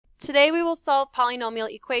Today we will solve polynomial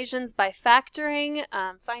equations by factoring,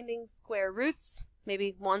 finding square roots,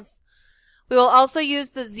 maybe once. We will also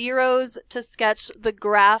use the zeros to sketch the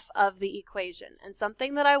graph of the equation. And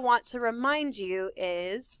something that I want to remind you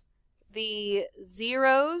is the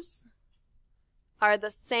zeros are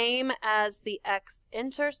the same as the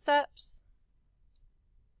x-intercepts,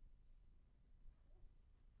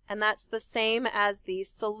 and that's the same as the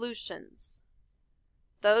solutions.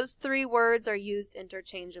 Those three words are used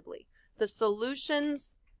interchangeably. The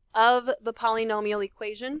solutions of the polynomial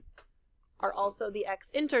equation are also the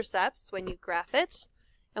x-intercepts when you graph it,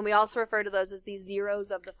 and we also refer to those as the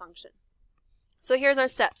zeros of the function. So here's our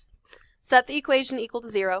steps. Set the equation equal to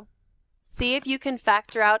 0. See if you can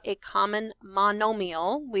factor out a common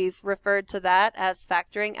monomial. We've referred to that as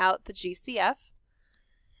factoring out the GCF.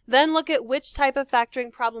 Then look at which type of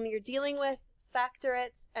factoring problem you're dealing with, factor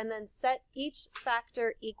it, and then set each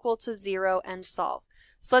factor equal to 0 and solve.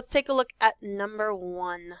 So let's take a look at number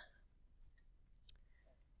 1.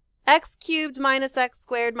 X cubed minus x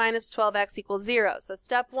squared minus 12x equals 0. So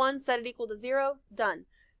step 1, set it equal to 0, done.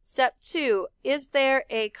 Step 2, is there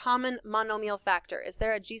a common monomial factor? Is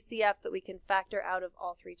there a GCF that we can factor out of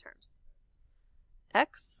all three terms?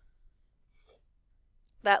 X.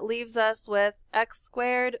 That leaves us with x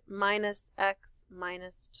squared minus x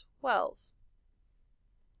minus 12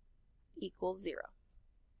 equals 0.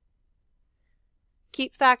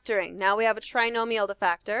 Keep factoring. Now we have a trinomial to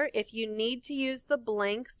factor. If you need to use the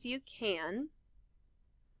blanks, you can.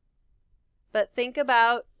 But think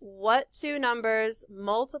about what two numbers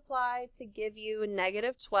multiply to give you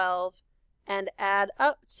negative 12 and add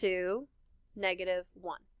up to negative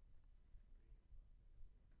 1.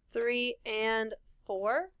 3 and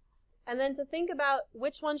 4. And then to think about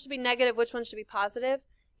which one should be negative, which one should be positive.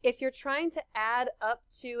 If you're trying to add up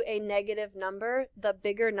to a negative number, the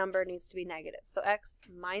bigger number needs to be negative. So x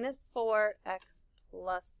minus 4, x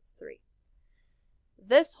plus 3.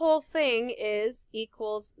 This whole thing is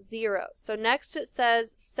equals 0. So next it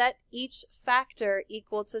says set each factor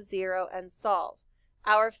equal to 0 and solve.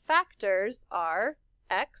 Our factors are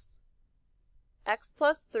x, x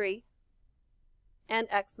plus 3, and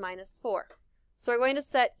x minus 4. So we're going to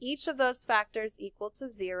set each of those factors equal to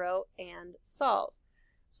 0 and solve.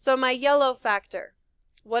 So my yellow factor,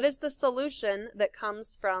 what is the solution that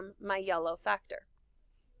comes from my yellow factor?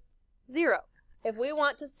 0. If we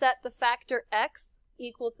want to set the factor x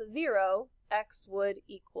equal to 0, x would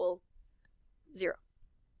equal 0.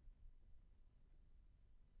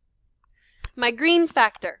 My green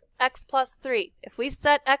factor, x plus 3. If we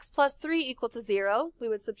set x plus 3 equal to 0, we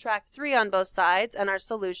would subtract 3 on both sides, and our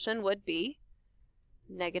solution would be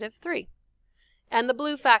negative 3. And the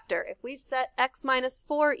blue factor, if we set x minus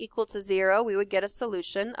 4 equal to 0, we would get a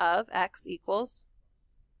solution of x equals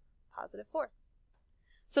positive 4.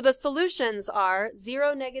 So the solutions are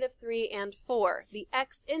 0, negative 3, and 4. The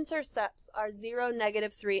x-intercepts are 0,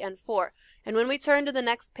 negative 3, and 4. And when we turn to the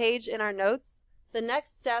next page in our notes, the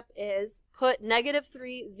next step is put negative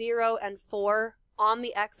 3, 0, and 4 on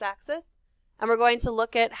the x-axis. And we're going to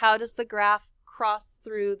look at how does the graph cross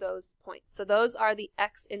through those points. So those are the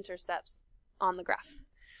x-intercepts on the graph.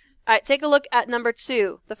 All right, take a look at number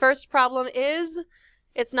 2. The first problem is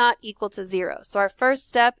it's not equal to 0. So our first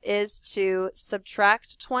step is to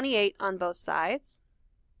subtract 28 on both sides.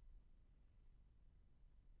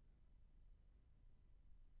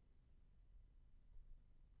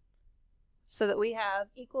 So that we have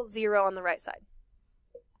equals 0 on the right side.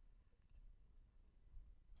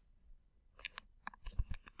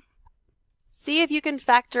 See if you can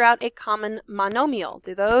factor out a common monomial.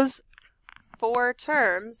 Do those 4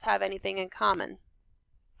 terms have anything in common?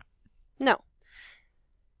 No.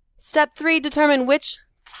 Step 3, determine which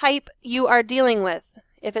type you are dealing with.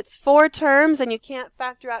 If it's 4 terms and you can't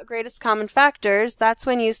factor out greatest common factors, that's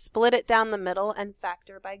when you split it down the middle and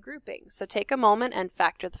factor by grouping. So take a moment and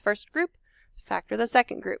factor the first group, factor the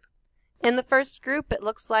second group. In the first group, it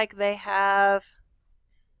looks like they have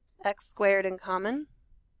x squared in common.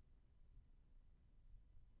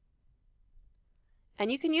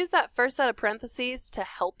 And you can use that first set of parentheses to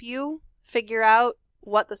help you figure out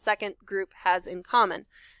what the second group has in common.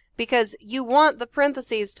 Because you want the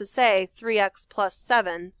parentheses to say 3x plus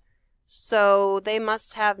 7, so they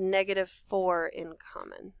must have negative 4 in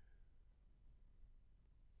common.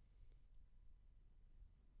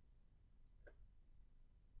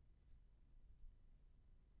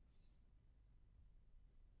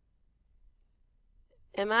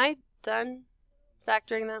 Am I done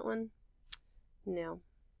factoring that one? No.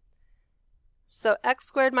 So x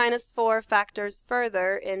squared minus 4 factors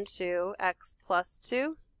further into x plus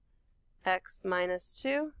 2, x minus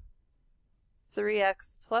 2,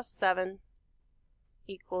 3x plus 7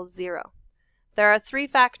 equals 0. There are three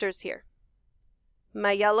factors here.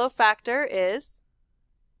 My yellow factor is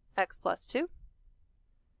x plus 2.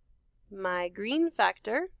 My green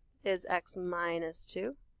factor is x minus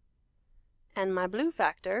 2. And my blue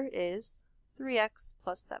factor is 3x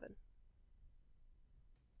plus 7.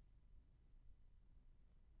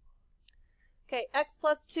 Okay, x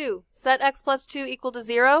plus 2. Set x plus 2 equal to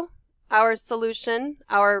 0. Our solution,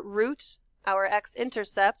 our root, our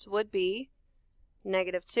x-intercept would be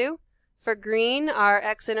 -2. For green, our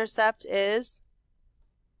x-intercept is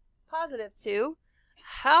 +2.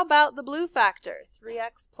 How about the blue factor,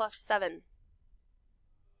 3x plus 7?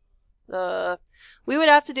 We would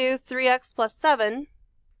have to do 3x plus 7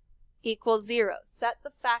 equals 0. Set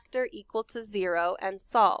the factor equal to 0 and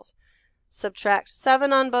solve. Subtract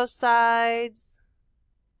 7 on both sides,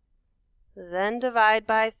 then divide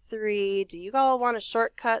by 3. Do you all want a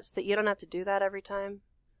shortcut so that you don't have to do that every time?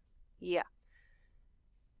 Yeah.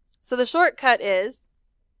 So the shortcut is,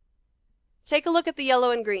 take a look at the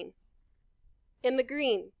yellow and green. In the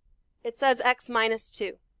green, it says x minus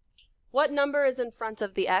 2. What number is in front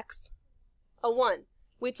of the x? A 1.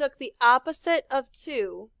 We took the opposite of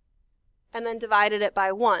 2 and then divided it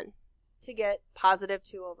by 1 to get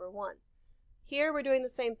 +2 over 1. Here we're doing the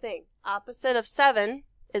same thing. Opposite of 7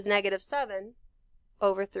 is -7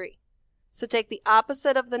 over 3. So take the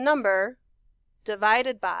opposite of the number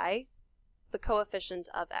divided by the coefficient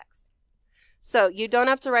of x. So you don't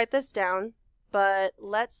have to write this down, but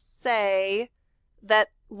let's say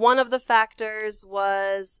that one of the factors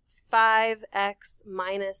was 5x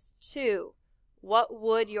minus 2. What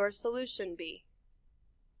would your solution be?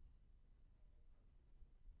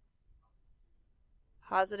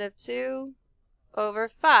 +2 over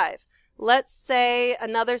 5. Let's say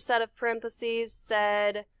another set of parentheses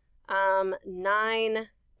said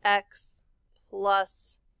 9x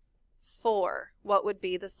plus 4. What would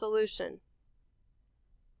be the solution?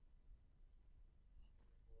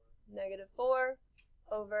 -4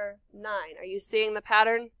 over 9. Are you seeing the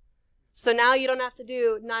pattern? So now you don't have to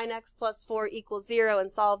do 9x plus 4 equals 0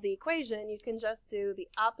 and solve the equation. You can just do the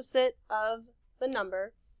opposite of the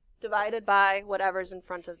number divided by whatever's in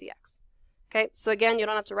front of the x. Okay, so again, you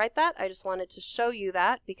don't have to write that. I just wanted to show you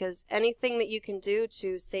that because anything that you can do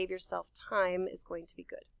to save yourself time is going to be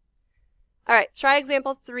good. All right, try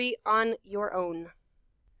example 3 on your own.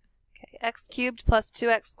 Okay, x cubed plus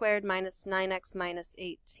 2x squared minus 9x minus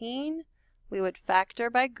 18. We would factor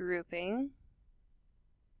by grouping.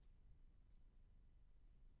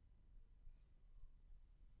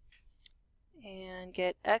 And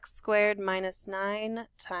get x squared minus 9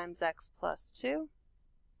 times x plus 2,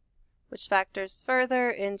 which factors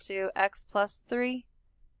further into x plus 3,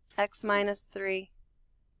 x minus 3,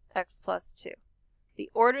 x plus 2.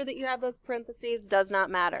 The order that you have those parentheses does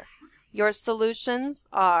not matter. Your solutions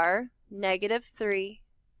are -3,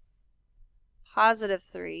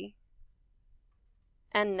 +3,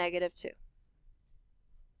 and -2.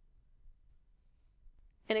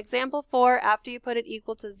 In example 4, after you put it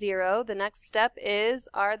equal to 0, the next step is,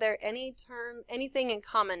 are there anything in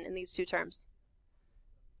common in these two terms?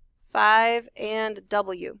 5 and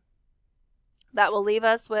w. That will leave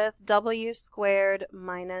us with w squared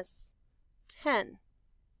minus 10.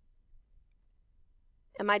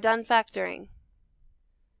 Am I done factoring?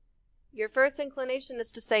 Your first inclination is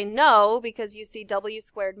to say no because you see w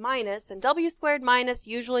squared minus, and w squared minus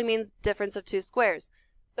usually means difference of two squares.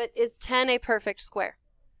 But is 10 a perfect square?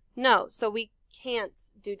 No, so we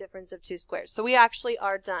can't do difference of two squares. So we actually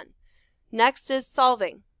are done. Next is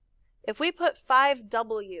solving. If we put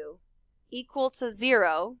 5w equal to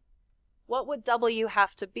 0, what would w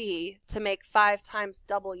have to be to make 5 times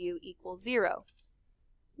w equal 0?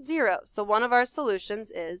 0. So one of our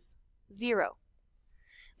solutions is 0.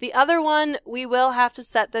 The other one, we will have to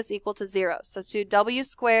set this equal to 0. So let's do w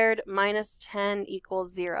squared minus 10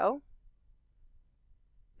 equals 0.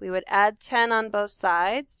 We would add 10 on both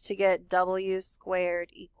sides to get w squared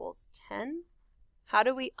equals 10. How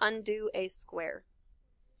do we undo a square?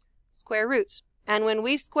 Square root. And when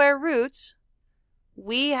we square root,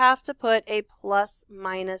 we have to put a plus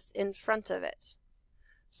minus in front of it.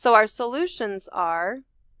 So our solutions are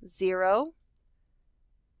 0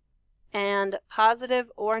 and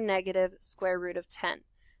positive or negative square root of 10.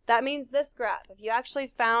 That means this graph, if you actually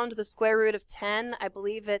found the square root of 10, I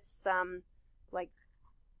believe it's like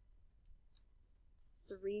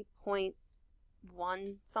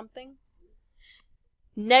 3.1 something.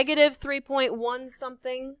 Negative 3.1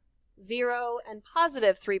 something, 0, and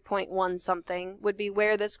positive 3.1 something would be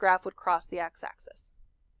where this graph would cross the x-axis.